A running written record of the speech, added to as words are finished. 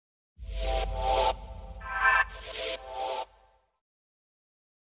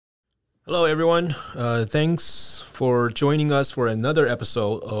Hello, everyone. Thanks for joining us for another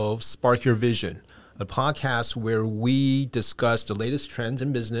episode of Spark Your Vision, a podcast where we discuss the latest trends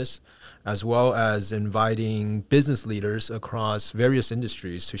in business, as well as inviting business leaders across various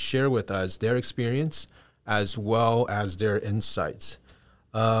industries to share with us their experience as well as their insights.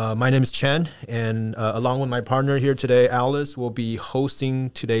 My name is Chen, and along with my partner here today, Alice, will be hosting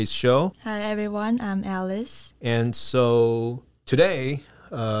today's show. Hi, everyone. I'm Alice. And so today,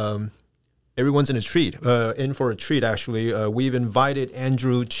 everyone's in for a treat, actually. We've invited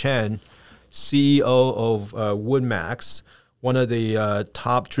Andrew Chen, CEO of Woodmax, one of the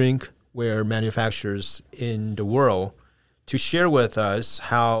top drinkware manufacturers in the world, to share with us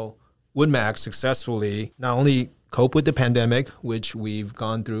how Woodmax successfully not only cope with the pandemic, which we've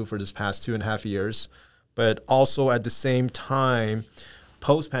gone through for this past 2.5 years, but also at the same time,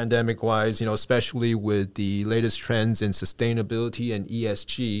 post-pandemic wise, especially with the latest trends in sustainability and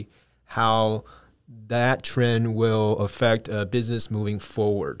ESG, how that trend will affect business moving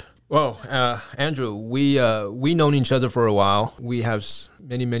forward. Well, Andrew, we've known each other for a while. We have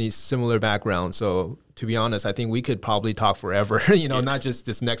many similar backgrounds. So to be honest, I think we could probably talk forever, not just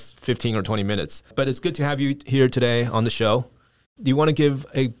this next 15 or 20 minutes. But it's good to have you here today on the show. Do you want to give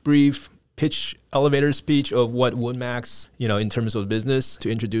a brief pitch elevator speech of what Woodmax, in terms of business, to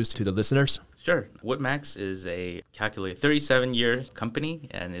introduce to the listeners? Sure. Woodmax is a calculated 37-year company,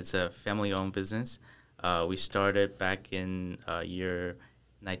 and it's a family-owned business. We started back in year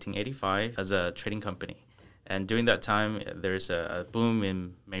 1985 as a trading company. And during that time, there's a boom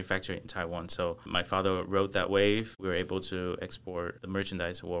in manufacturing in Taiwan. So my father rode that wave. We were able to export the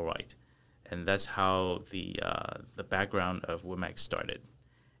merchandise worldwide. And that's how the background of Woodmax started.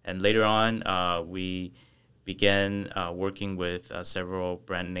 And later on, we began working with several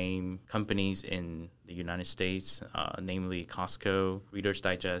brand name companies in the United States, namely Costco, Reader's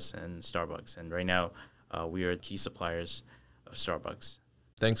Digest, and Starbucks. And right now, we are key suppliers of Starbucks.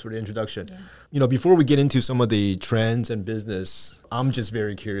 Thanks for the introduction. Yeah. Before we get into some of the trends and business, I'm just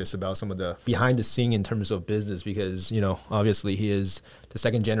very curious about some of the behind the scene in terms of business because, obviously he is the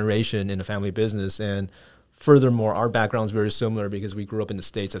second generation in a family business. And furthermore, our background is very similar because we grew up in the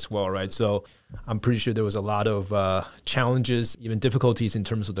States as well, right? So I'm pretty sure there was a lot of challenges, even difficulties in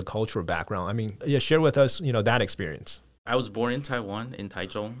terms of the cultural background. Share with us, that experience. I was born in Taiwan, in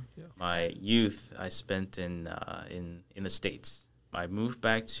Taichung. Yeah. My youth I spent in the States. I moved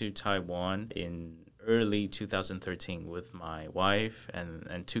back to Taiwan in early 2013 with my wife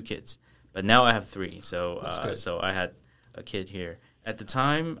and 2 kids. But now I have 3, so I had a kid here. At the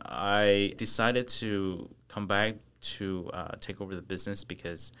time, I decided to come back to take over the business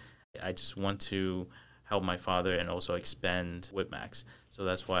because I just want to help my father and also expand Woodmax. So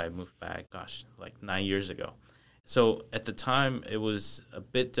that's why I moved back, like 9 years ago. So at the time, it was a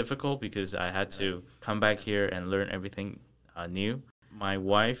bit difficult because I had to come back here and learn everything new. My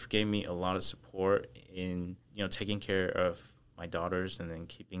wife gave me a lot of support in, taking care of my daughters and then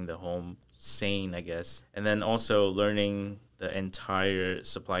keeping the home sane, I guess. And then also learning the entire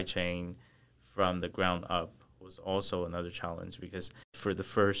supply chain from the ground up was also another challenge because for the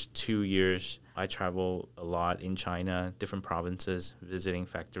first 2 years, I traveled a lot in China, different provinces, visiting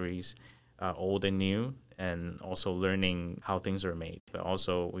factories, old and new, and also learning how things are made. But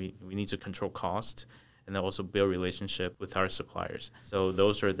also, we need to control cost and then also build relationship with our suppliers. So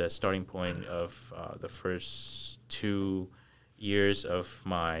those are the starting point of the first 2 years of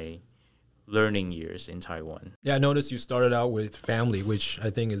my learning years in Taiwan. Yeah, I noticed you started out with family, which I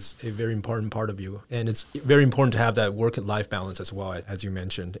think is a very important part of you. And it's very important to have that work and life balance as well, as you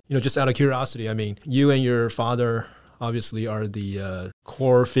mentioned. Just out of curiosity, you and your father obviously are the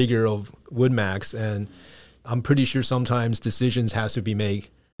core figure of Woodmax. And I'm pretty sure sometimes decisions has to be made.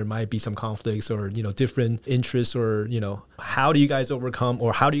 There might be some conflicts or, different interests or, how do you guys overcome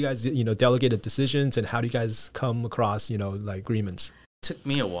or how do you guys, delegate the decisions and how do you guys come across, agreements? It took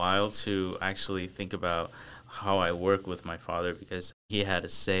me a while to actually think about how I work with my father because he had a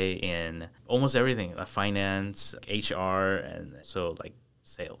say in almost everything, like finance, HR, and so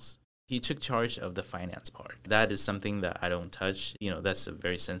sales. He took charge of the finance part. That is something that I don't touch. That's a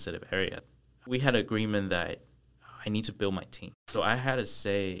very sensitive area. We had an agreement that I need to build my team. So I had a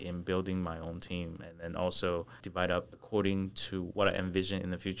say in building my own team and then also divide up according to what I envision in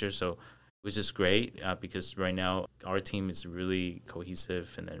the future. So which is great because right now our team is really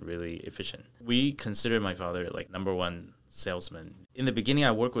cohesive and then really efficient. We consider my father number one salesman. In the beginning,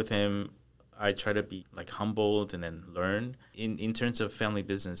 I work with him. I try to be humbled and then learn. In terms of family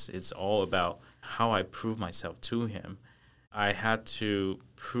business, it's all about how I prove myself to him. I had to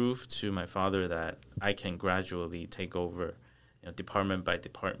prove to my father that I can gradually take over department by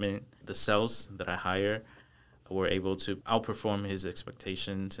department. The sales that I hire were able to outperform his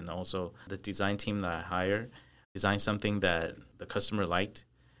expectations, and also the design team that I hire design something that the customer liked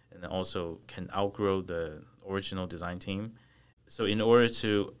and also can outgrow the original design team. So in order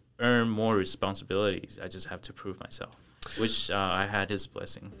to earn more responsibilities, I just have to prove myself, which I had his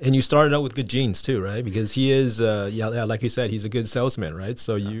blessing. And you started out with good genes too, right? Because he is, like you said, he's a good salesman, right?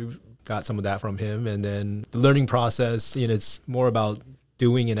 So you got some of that from him. And then the learning process, it's more about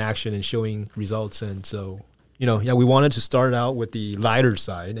doing in action and showing results. And so, we wanted to start out with the lighter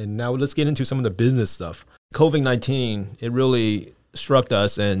side. And now let's get into some of the business stuff. COVID-19, it really struck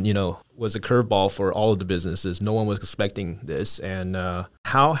us and, was a curveball for all of the businesses. No one was expecting this. And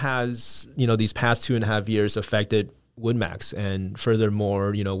how has, these past 2.5 years affected Woodmax? And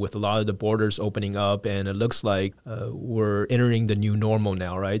furthermore, with a lot of the borders opening up, and it looks like we're entering the new normal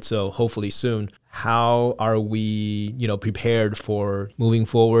now, right? So hopefully soon, how are we, prepared for moving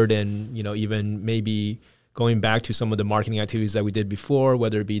forward and, even maybe going back to some of the marketing activities that we did before,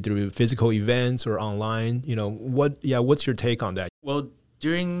 whether it be through physical events or online? What's your take on that? Well,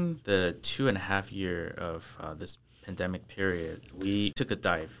 during the 2.5 year of this pandemic period, we took a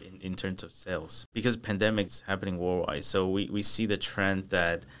dive in terms of sales because pandemic's happening worldwide. So we see the trend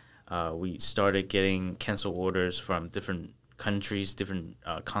that we started getting cancel orders from different countries, different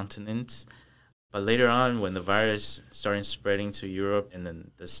continents. But later on, when the virus started spreading to Europe and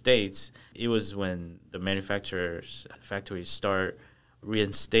then the States, it was when the factories start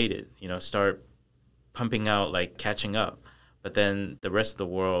reinstated, start pumping out, like catching up. But then the rest of the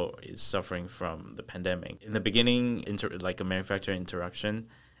world is suffering from the pandemic. In the beginning, like a manufacturing interruption,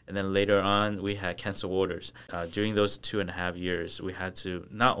 and then later on, we had cancel orders. During those 2.5 years, we had to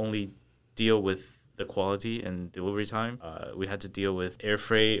not only deal with the quality and delivery time, we had to deal with air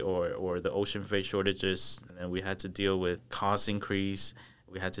freight or the ocean freight shortages, and then we had to deal with cost increase.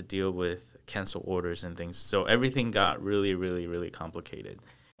 We had to deal with cancel orders and things. So everything got really, really, really complicated.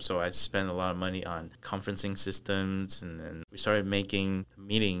 So I spent a lot of money on conferencing systems, and then we started making the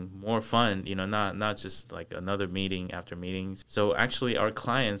meeting more fun, not just like another meeting after meetings. So actually our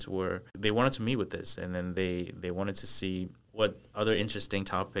clients they wanted to meet with this, and then they wanted to see what other interesting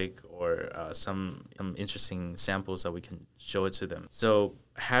topic or some interesting samples that we can show it to them. So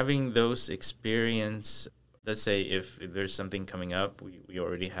having those experience, let's say if there's something coming up, we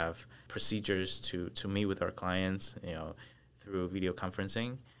already have procedures to meet with our clients, through video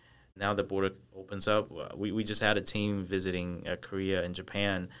conferencing. Now the border opens up. We just had a team visiting Korea and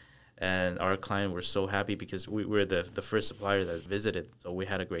Japan, and our client were so happy because we were the first supplier that visited, so we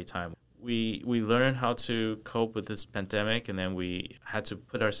had a great time. We learned how to cope with this pandemic, and then we had to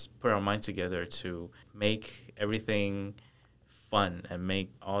put our minds together to make everything fun and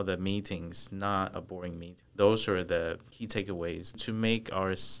make all the meetings not a boring meeting. Those are the key takeaways to make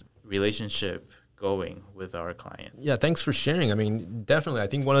our relationship going with our client. Yeah, thanks for sharing. I mean, definitely, I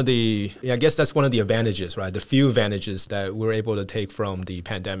think I guess that's one of the advantages, right? The few advantages that we're able to take from the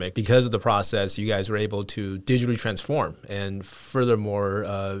pandemic. Because of the process, you guys were able to digitally transform, and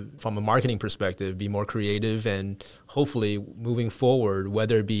furthermore, from a marketing perspective, be more creative, and hopefully moving forward,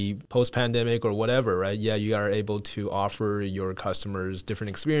 whether it be post-pandemic or whatever, right? Yeah, you are able to offer your customers different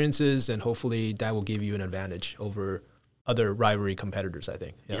experiences, and hopefully that will give you an advantage over other rivalry competitors, I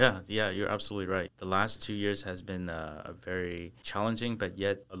think. Yeah, you're absolutely right. The last 2 years has been a very challenging, but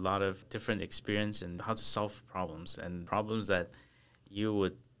yet a lot of different experience in how to solve problems, and problems that you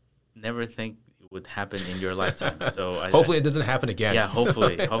would never think would happen in your lifetime. So hopefully it doesn't happen again. Yeah,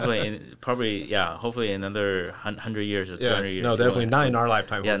 hopefully in another 100 years or 200 years. No, definitely not in our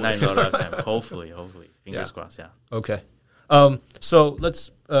lifetime. Yeah, not in our lifetime. Hopefully. Fingers crossed, yeah. Okay. So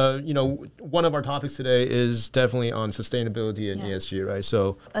let's, one of our topics today is definitely on sustainability and ESG, right?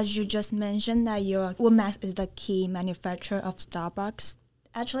 So as you just mentioned, that your Woodmax is the key manufacturer of Starbucks.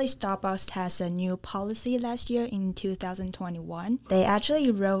 Actually, Starbucks has a new policy last year in 2021. They actually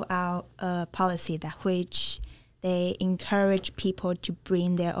rolled out a policy which they encourage people to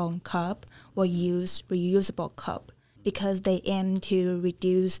bring their own cup or use reusable cup because they aim to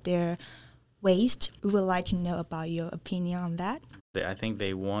reduce their waste. We would like to know about your opinion on that. I think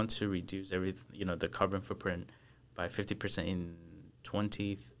they want to reduce the carbon footprint by 50% in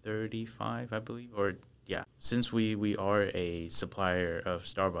 2035, I believe. Since we are a supplier of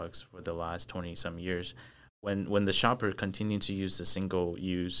Starbucks for the last 20-some years, when the shopper continued to use the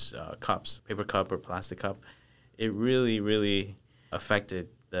single-use cups, paper cup or plastic cup, it really, really affected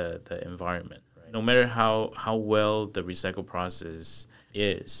the environment. Right? No matter how well the recycle process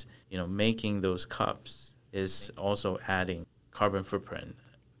is, making those cups is also adding carbon footprint.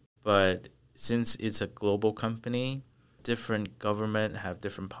 But since it's a global company, different government have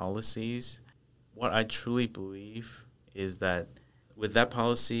different policies. What I truly believe is that with that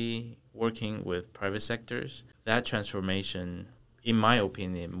policy working with private sectors, that transformation, in my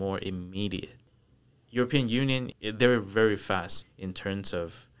opinion, more immediate. European Union, they're very fast in terms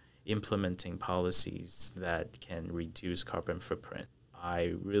of implementing policies that can reduce carbon footprint.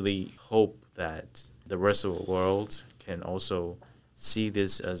 I really hope that the rest of the world can also see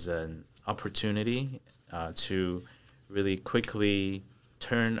this as an opportunity to really quickly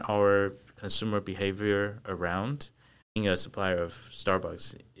turn our consumer behavior around. Being a supplier of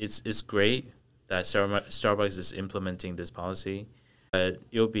Starbucks, it's great that Starbucks is implementing this policy, but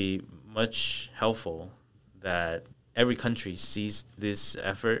it'll be much helpful that every country sees this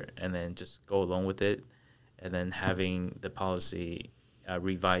effort and then just go along with it, and then having the policy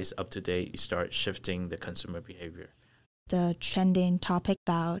revised up to date, start shifting the consumer behavior. The trending topic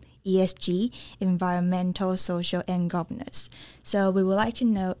about ESG, environmental, social, and governance. So we would like to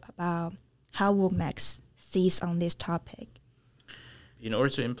know about how Woodmax sees on this topic. In order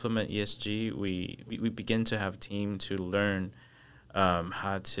to implement ESG, we begin to have a team to learn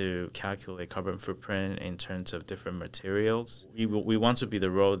how to calculate carbon footprint in terms of different materials. We want to be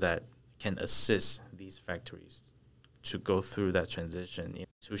the role that can assist these factories to go through that transition,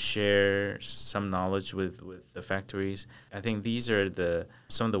 to share some knowledge with the factories. I think these are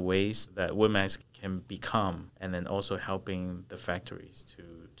some of the ways that Woodmax can become, and then also helping the factories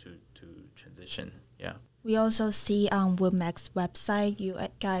to transition. Yeah. We also see on Woodmax website, you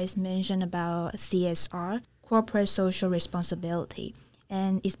guys mentioned about CSR, corporate social responsibility,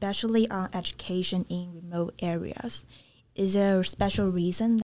 and especially on education in remote areas. Is there a special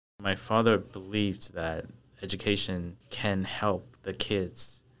reason? My father believed that education can help the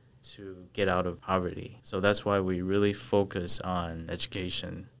kids to get out of poverty. So that's why we really focus on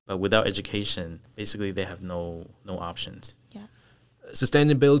education. But without education, basically they have no options. Yeah.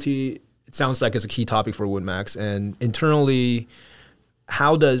 Sustainability, it sounds like it's a key topic for Woodmax. And internally,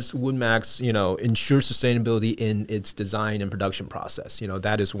 how does Woodmax, ensure sustainability in its design and production process?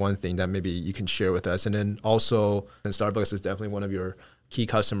 That is one thing that maybe you can share with us. And then also, and Starbucks is definitely one of your key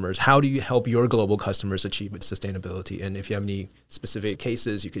customers. How do you help your global customers achieve sustainability? And if you have any specific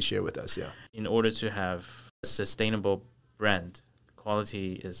cases, you could share with us. Yeah. In order to have a sustainable brand,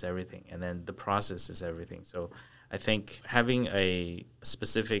 quality is everything, and then the process is everything. So I think having a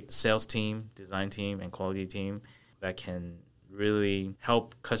specific sales team, design team, and quality team that can really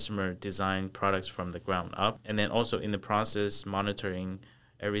help customer design products from the ground up, and then also in the process monitoring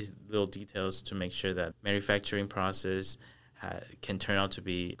every little details to make sure that manufacturing process can turn out to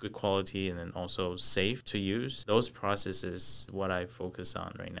be good quality and then also safe to use. Those processes what I focus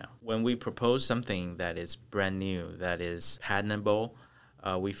on right now. When we propose something that is brand new, that is patentable,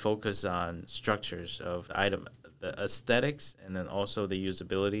 we focus on structures of the item, the aesthetics, and then also the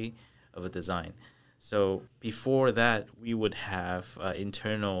usability of a design. So before that, we would have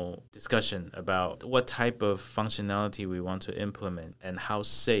internal discussion about what type of functionality we want to implement and how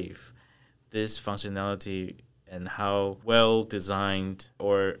safe this functionality and how well designed,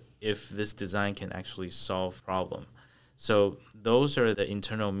 or if this design can actually solve problem. So those are the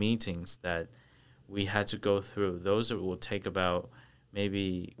internal meetings that we had to go through. Those will take about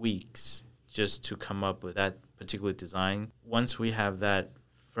maybe weeks just to come up with that particular design. Once we have that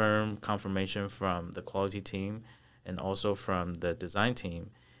firm confirmation from the quality team and also from the design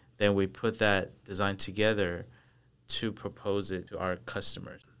team, then we put that design together to propose it to our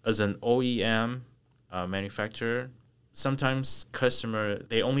customers. As an OEM manufacturer, sometimes customer,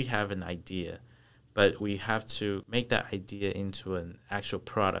 they only have an idea, but we have to make that idea into an actual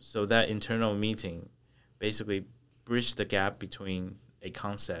product. So that internal meeting basically bridge the gap between a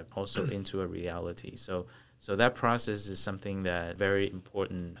concept also into a reality. So that process is something that very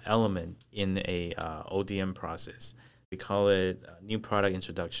important element in a ODM process. We call it new product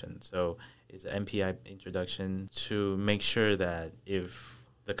introduction. So it's an NPI introduction to make sure that if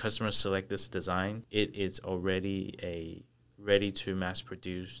the customer select this design, it is already a ready to mass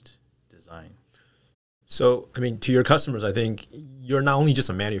produced design. So, to your customers, I think you're not only just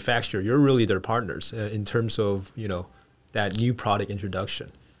a manufacturer, you're really their partners in terms of, that new product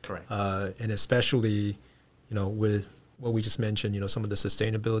introduction. Correct. And especially, with what we just mentioned, some of the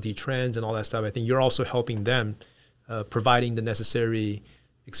sustainability trends and all that stuff, I think you're also helping them, providing the necessary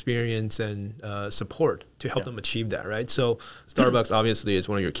experience and support to help them achieve that, right? So Starbucks obviously is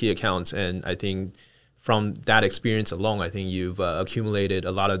one of your key accounts, and I think from that experience alone, I think you've accumulated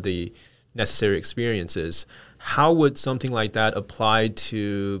a lot of the necessary experiences. How would something like that apply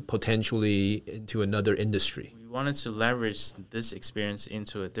to potentially into another industry? We wanted to leverage this experience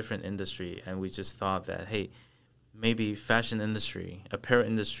into a different industry, and we just thought that, hey, maybe fashion industry, apparel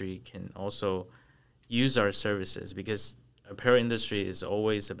industry can also use our services, because apparel industry is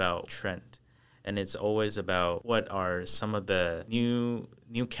always about trend, and it's always about what are some of the new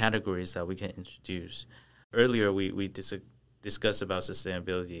categories that we can introduce. Earlier, we discussed about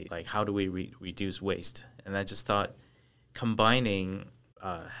sustainability, like how do we reduce waste, and I just thought combining,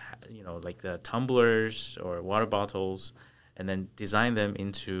 like the tumblers or water bottles, and then design them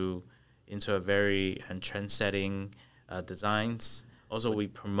into a very trend-setting designs. Also, we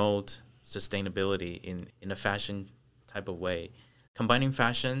promote sustainability in a fashion type of way. Combining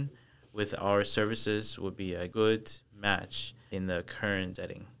fashion with our services would be a good match in the current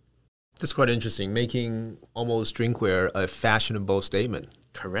setting. That's quite interesting, making almost drinkware a fashionable statement.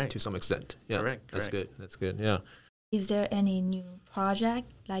 Correct. To some extent. Yeah. Correct. That's good. That's good. Yeah. Is there any new project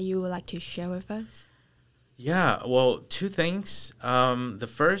that you would like to share with us? Yeah, well, two things. The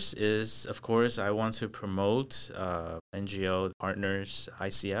first is, of course, I want to promote NGO partners,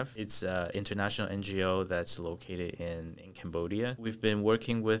 ICF. It's an international NGO that's located in Cambodia. We've been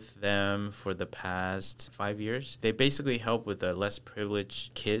working with them for the past 5 years. They basically help with the less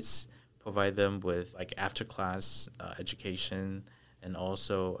privileged kids, provide them with like after-class education and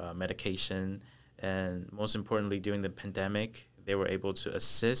also medication. And most importantly, during the pandemic, they were able to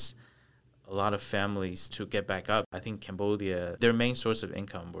assist a lot of families to get back up. I think Cambodia, their main source of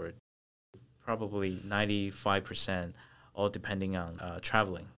income were probably 95%, all depending on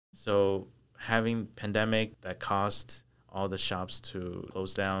traveling. So having pandemic that caused all the shops to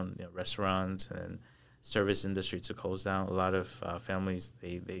close down, restaurants and service industry to close down, a lot of families,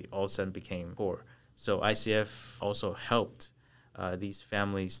 they all of a sudden became poor. So ICF also helped these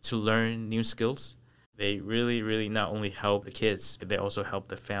families to learn new skills. They really, really not only help the kids, they also help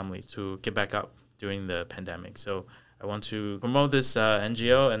the families to get back up during the pandemic. So I want to promote this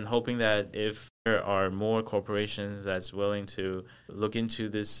NGO, and hoping that if there are more corporations that's willing to look into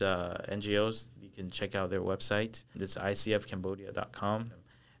this NGOs, you can check out their website. It's icfcambodia.com.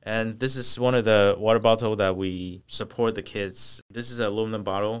 And this is one of the water bottles that we support the kids. This is an aluminum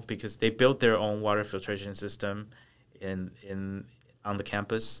bottle because they built their own water filtration system on the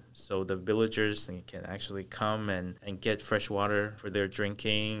campus, so the villagers can actually come and get fresh water for their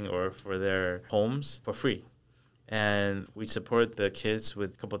drinking or for their homes for free. And we support the kids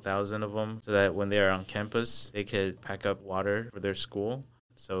with a couple thousand of them so that when they are on campus, they could pack up water for their school.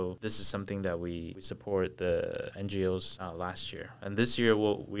 So this is something that we support the NGOs last year. And this year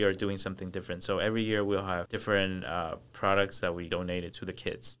we are doing something different. So every year we'll have different products that we donated to the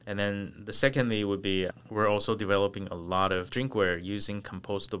kids. And then the secondly would be we're also developing a lot of drinkware using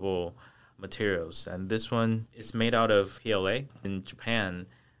compostable materials. And this one is made out of PLA. In Japan,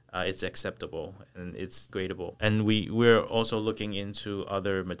 it's acceptable and it's gradable. And we're also looking into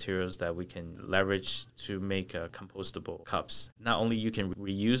other materials that we can leverage to make compostable cups. Not only you can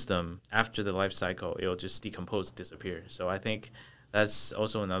reuse them after the life cycle, it'll just decompose, disappear. So I think that's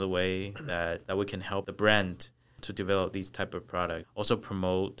also another way that we can help the brand to develop these type of products. Also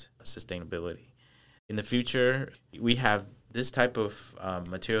promote sustainability. In the future, we have this type of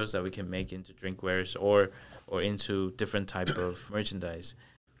materials that we can make into drinkwares or into different type of merchandise.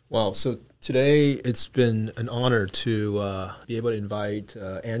 Wow. So today it's been an honor to be able to invite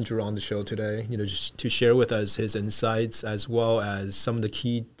Andrew on the show today, just to share with us his insights as well as some of the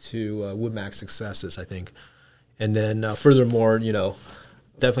key to Woodmax successes, I think. And then furthermore,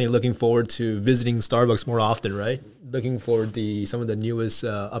 definitely looking forward to visiting Starbucks more often, right? Looking forward to some of the newest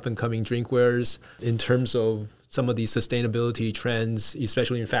up-and-coming drinkwares in terms of some of these sustainability trends,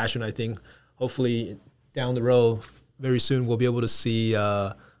 especially in fashion. I think hopefully down the road, very soon, we'll be able to see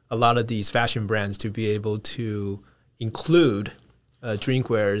a lot of these fashion brands to be able to include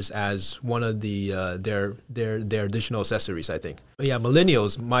drinkwares as one of the their additional accessories, I think. But yeah,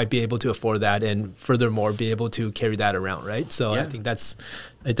 millennials might be able to afford that and furthermore be able to carry that around, right? So yeah. I think that's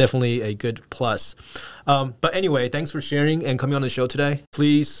definitely a good plus. But anyway, thanks for sharing and coming on the show today.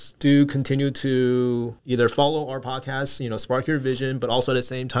 Please do continue to either follow our podcast, Spark Your Vision, but also at the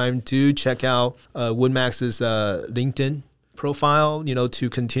same time, do check out Woodmax's LinkedIn profile, to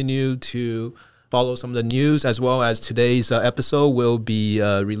continue to follow some of the news, as well as today's episode will be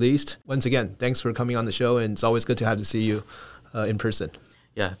released. Once again, thanks for coming on the show, and it's always good to have to see you in person.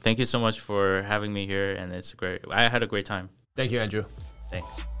 Yeah, thank you so much for having me here, and it's great. I had a great time. Thank you, Andrew.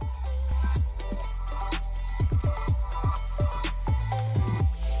 Thanks.